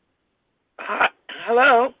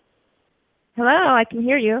 Hello? Hello, I can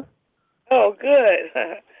hear you. Oh, good.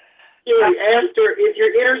 Yeah, we asked her if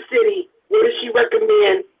you're inner city, what does she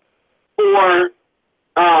recommend for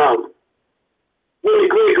when the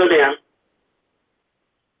grid go down?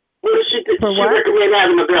 What does she recommend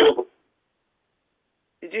having available?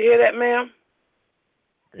 Did you hear that, ma'am?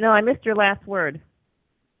 No, I missed your last word.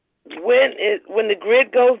 When the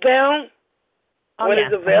grid goes down, when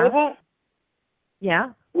it's available?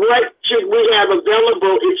 Yeah. What should we have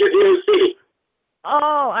available if you're inner city?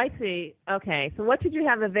 Oh, I see. Okay. So what should you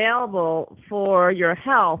have available for your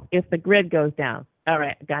health if the grid goes down? All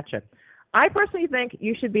right, gotcha. I personally think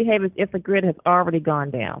you should behave as if the grid has already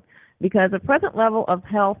gone down because the present level of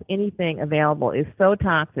health anything available is so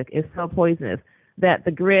toxic, is so poisonous that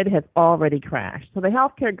the grid has already crashed. So the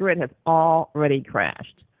healthcare grid has already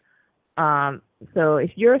crashed. So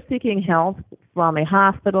if you're seeking health from a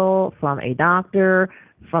hospital, from a doctor,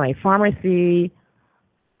 from a pharmacy,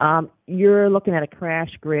 you're looking at a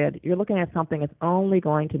crash grid. You're looking at something that's only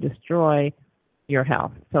going to destroy your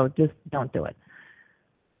health. So just don't do it.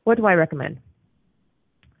 What do I recommend?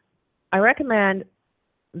 I recommend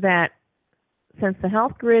that since the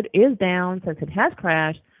health grid is down, since it has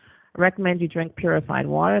crashed, I recommend you drink purified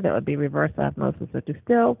water. That would be reverse osmosis or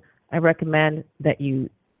distilled. I recommend that you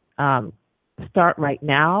start right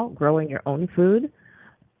now growing your own food.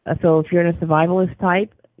 So if you're in a survivalist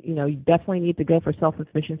type, you definitely need to go for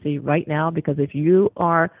self-sufficiency right now because if you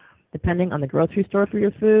are depending on the grocery store for your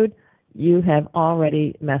food, you have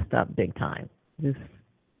already messed up big time.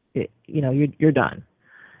 You're done.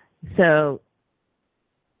 So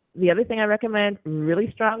the other thing I recommend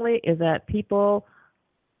really strongly is that people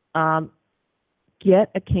get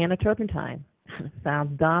a can of turpentine.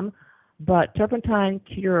 Sounds dumb, but turpentine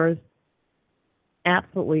cures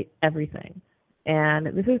absolutely everything. And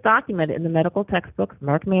this is documented in the medical textbooks,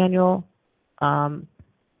 Merck Manual,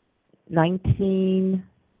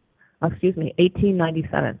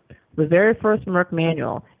 1897. The very first Merck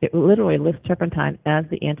Manual, it literally lists turpentine as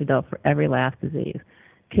the antidote for every last disease.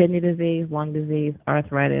 Kidney disease, lung disease,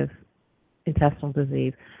 arthritis, intestinal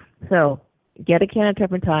disease. So get a can of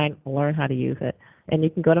turpentine, learn how to use it. And you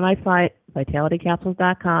can go to my site,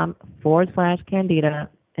 vitalitycapsules.com/Candida,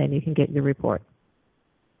 and you can get your report.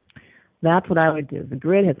 That's what I would do. The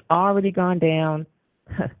grid has already gone down.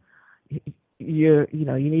 You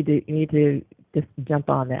need to just jump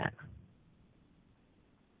on that.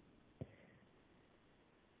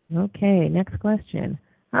 Okay, next question.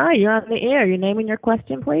 Hi, you're on the air. Your name and your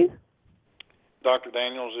question, please. Dr.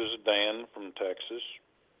 Daniels, this is Dan from Texas.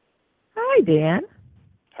 Hi, Dan.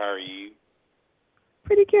 How are you?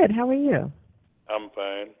 Pretty good. How are you? I'm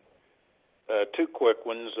fine. Two quick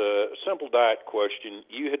ones. A simple diet question.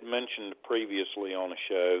 You had mentioned previously on a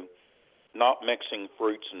show not mixing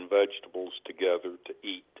fruits and vegetables together to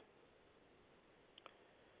eat.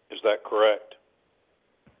 Is that correct?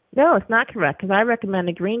 No, it's not correct because I recommend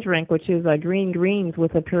a green drink, which is green greens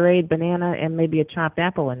with a pureed banana and maybe a chopped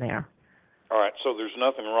apple in there. All right, so there's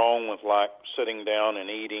nothing wrong with like sitting down and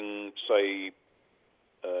eating, say,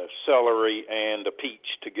 celery and a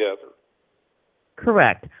peach together.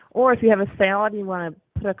 Correct. Or if you have a salad and you want to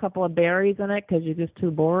put a couple of berries in it because you're just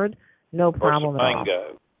too bored, no problem at all. Or some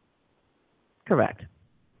mango. Correct.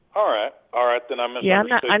 All right, then I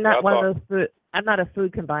misunderstood. Yeah, I'm not one of those food. I'm not a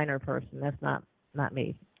food combiner person. That's not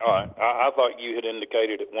me. All right, I thought you had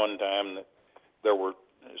indicated at one time that there were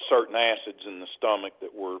certain acids in the stomach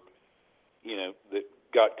that were, that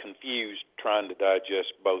got confused trying to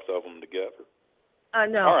digest both of them together.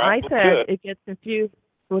 No, right, I said good. it gets confused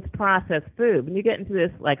with processed food. When you get into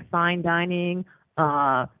this like fine dining,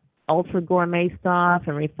 ultra gourmet stuff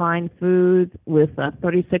and refined foods with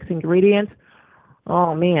 36 ingredients,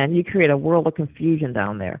 oh man, you create a world of confusion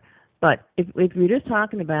down there. But if you're just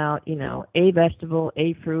talking about, a vegetable,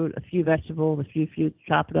 a fruit, a few vegetables, a few fruits,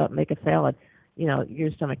 chop it up, make a salad, your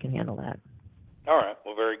stomach can handle that. All right,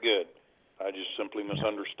 well, very good. I just simply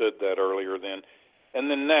misunderstood that earlier then. And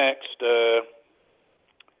then next,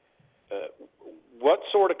 what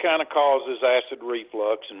sort of kind of causes acid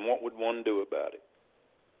reflux, and what would one do about it?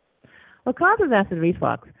 What causes acid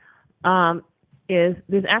reflux is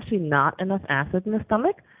there's actually not enough acid in the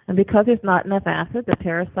stomach, and because there's not enough acid, the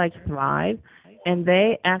parasites thrive, and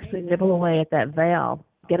they actually nibble away at that valve,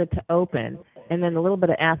 get it to open, and then the little bit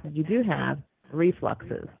of acid you do have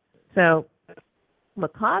refluxes. So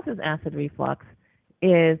what causes acid reflux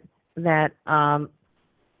is that the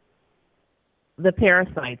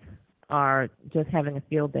parasites are just having a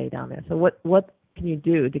field day down there. So what can you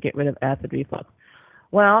do to get rid of acid reflux?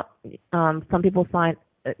 Well, some people find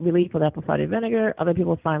relief with apple cider vinegar. Other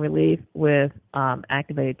people find relief with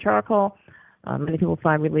activated charcoal. Many people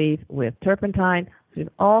find relief with turpentine. So there's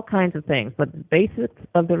all kinds of things. But the basics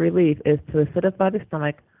of the relief is to acidify the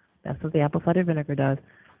stomach. That's what the apple cider vinegar does.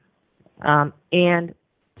 And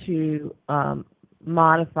to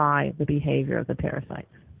modify the behavior of the parasites.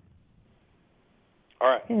 All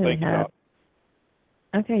right, thank you, Doc.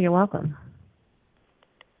 Okay, you're welcome.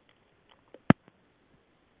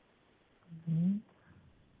 Mm-hmm.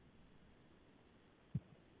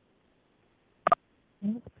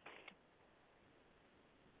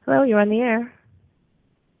 Hello, you're on the air.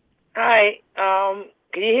 Hi.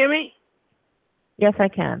 Can you hear me? Yes, I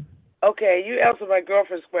can. Okay, you answered my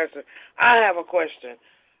girlfriend's question. I have a question.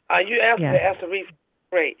 You answered Yes. the answer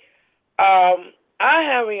great. I'm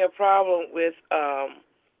having a problem with,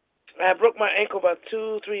 I broke my ankle about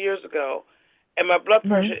 2-3 years ago, and my blood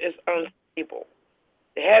pressure is unstable.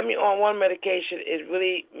 They had me on one medication. It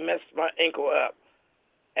really messed my ankle up.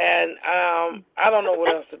 And I don't know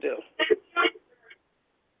what else to do.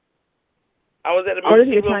 I was at a What are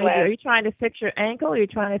you room trying to do? last. Are you trying to fix your ankle, or are you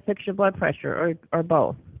trying to fix your blood pressure, or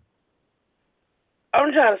both?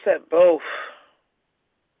 I'm trying to set both.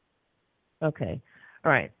 Okay.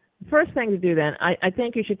 All right. First thing to do then, I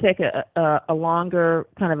think you should take a longer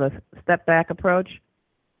kind of a step back approach.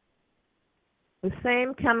 The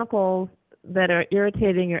same chemicals that are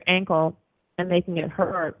irritating your ankle and making it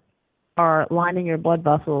hurt are lining your blood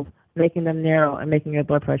vessels, making them narrow and making your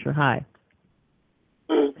blood pressure high.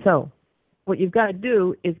 So what you've got to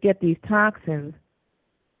do is get these toxins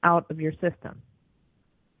out of your system.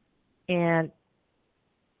 And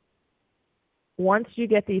once you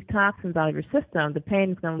get these toxins out of your system, the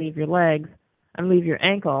pain is going to leave your legs and leave your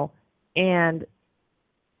ankle, and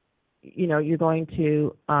you're going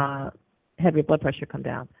to have your blood pressure come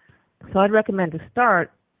down. So I'd recommend to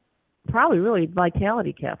start probably really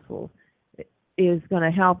Vitality capsules. Is going to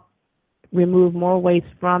help remove more waste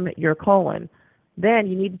from your colon. Then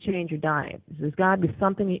you need to change your diet. There's got to be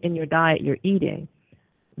something in your diet you're eating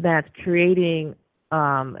that's creating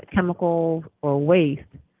chemicals or waste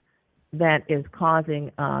that is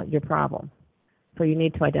causing your problem. So you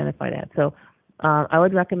need to identify that. So I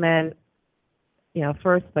would recommend,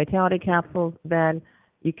 first Vitality capsules. Then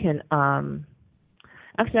you can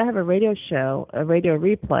actually, I have a radio show, a radio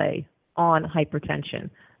replay on hypertension.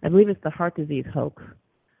 I believe it's the heart disease hoax.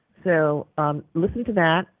 So listen to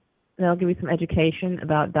that. That'll give you some education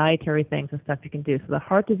about dietary things and stuff you can do. So the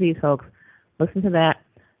heart disease hoax, listen to that.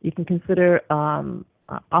 You can consider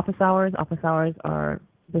office hours. Office hours are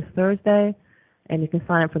this Thursday, and you can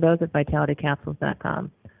sign up for those at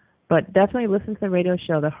vitalitycapsules.com. But definitely listen to the radio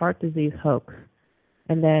show, The Heart Disease Hoax,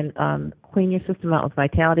 and then clean your system out with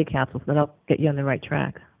Vitality capsules. That'll get you on the right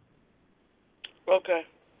track. Okay.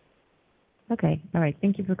 Okay. All right.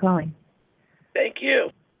 Thank you for calling. Thank you.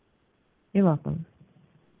 You're welcome.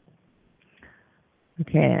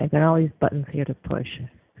 Okay, I got all these buttons here to push.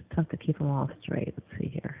 It's tough to keep them all straight. Let's see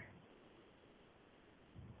here.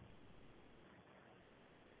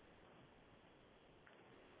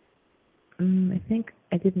 I think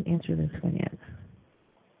I didn't answer this one yet.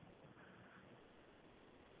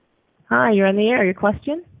 Hi, you're on the air. Your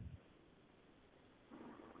question?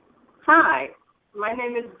 Hi, my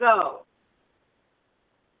name is Zoe.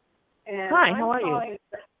 And Hi, how are you?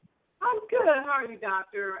 I'm good. How are you,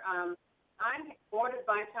 doctor? I ordered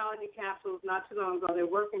Vitality capsules not too long ago. They're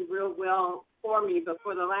working real well for me, but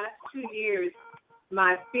for the last 2 years,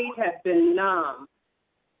 my feet have been numb.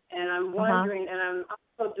 And I'm wondering, and I'm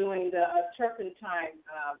also doing the turpentine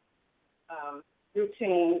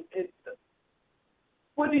routine.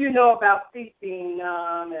 What do you know about feet being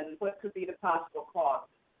numb, and what could be the possible cause?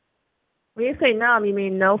 When you say numb, you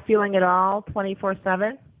mean no feeling at all,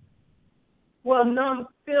 24/7? Well, numb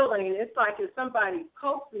feeling, it's like if somebody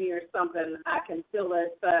pokes me or something, I can feel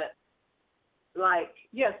it, but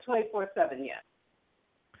yes, 24/7, yes.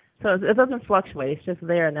 So it doesn't fluctuate. It's just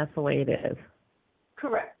there, and that's the way it is.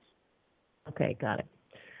 Correct. Okay, got it.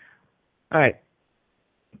 All right.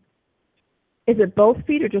 Is it both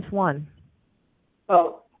feet or just one?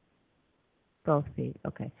 Both. Both feet,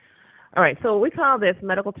 okay. All right, so we call this,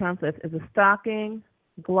 medical term for this, is a stocking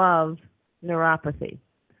glove neuropathy.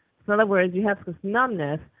 So in other words, you have this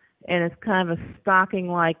numbness, and it's kind of a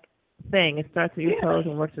stocking-like thing. It starts at your toes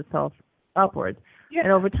and works itself upwards. Yeah.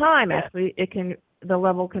 And over time, actually, the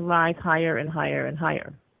level can rise higher and higher and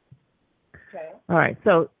higher. Okay. All right,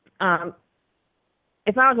 so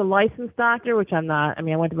if I was a licensed doctor, which I'm not, I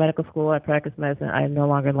went to medical school, I practiced medicine, I am no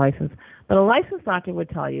longer licensed, but a licensed doctor would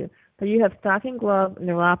tell you that you have stocking glove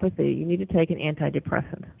neuropathy, you need to take an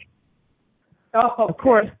antidepressant. Oh, okay. Of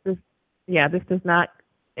course, this does not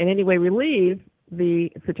in any way relieve the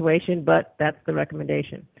situation, but that's the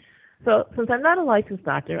recommendation. So since I'm not a licensed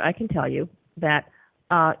doctor, I can tell you that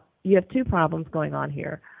you have two problems going on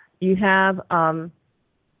here. You have an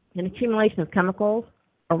accumulation of chemicals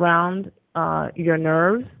around your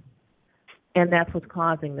nerves, and that's what's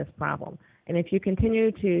causing this problem. And if you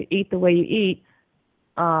continue to eat the way you eat,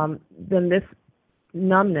 then this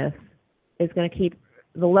numbness is going to keep,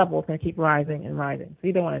 the level is going to keep rising and rising. So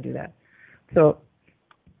you don't want to do that. So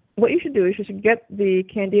what you should do is you should get the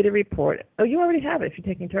Candida report. Oh, you already have it if you're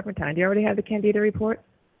taking turpentine. Do you already have the Candida report?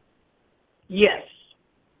 Yes.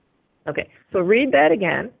 Okay, so read that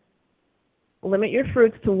again. Limit your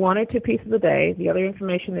fruits to 1 or 2 pieces a day. The other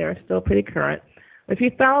information there is still pretty current. If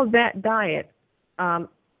you follow that diet,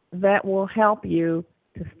 that will help you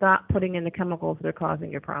to stop putting in the chemicals that are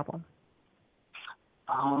causing your problem.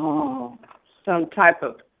 Oh, some type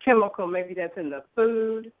of chemical maybe that's in the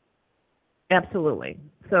food? Absolutely.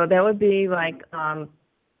 So that would be like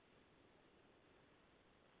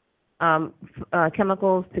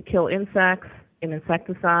chemicals to kill insects and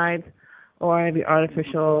insecticides, or maybe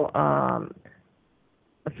artificial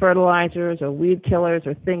fertilizers or weed killers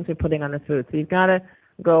or things you're putting on the food. So you've got to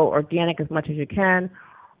go organic as much as you can.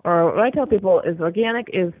 Or what I tell people is organic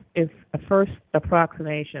is a first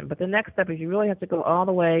approximation, but the next step is you really have to go all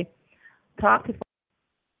the way, talk to,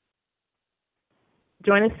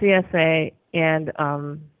 join a CSA, and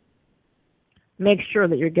make sure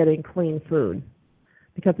that you're getting clean food,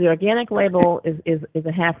 because the organic label is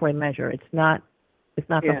a halfway measure. It's not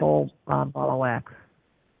the whole ball of wax.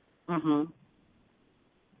 Mhm.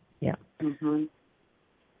 Yeah. Mhm.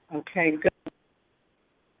 Okay. Good.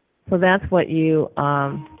 So that's what you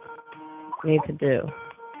need to do.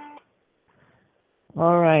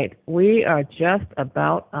 All right, we are just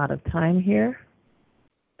about out of time here.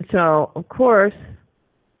 So, of course,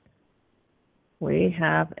 we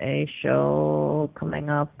have a show coming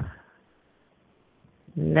up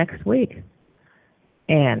next week.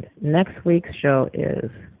 And next week's show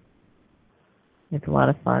it's a lot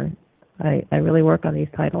of fun. I really work on these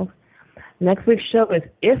titles. Next week's show is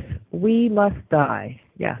If We Must Die.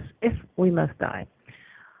 Yes, If We Must Die.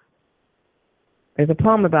 There's a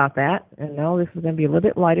poem about that, and no, this is going to be a little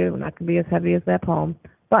bit lighter. We're not going to be as heavy as that poem.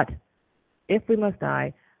 But If We Must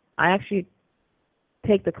Die, I actually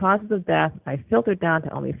take the causes of death, I filter down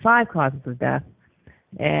to only 5 causes of death,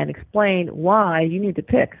 and explain why you need to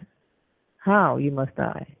pick how you must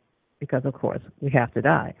die. Because, of course, we have to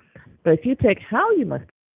die. But if you pick how you must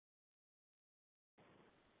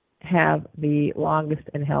have the longest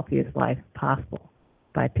and healthiest life possible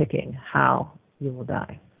by picking how you will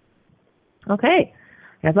die. Okay.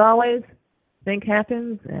 As always, think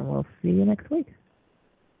happens, and we'll see you next week.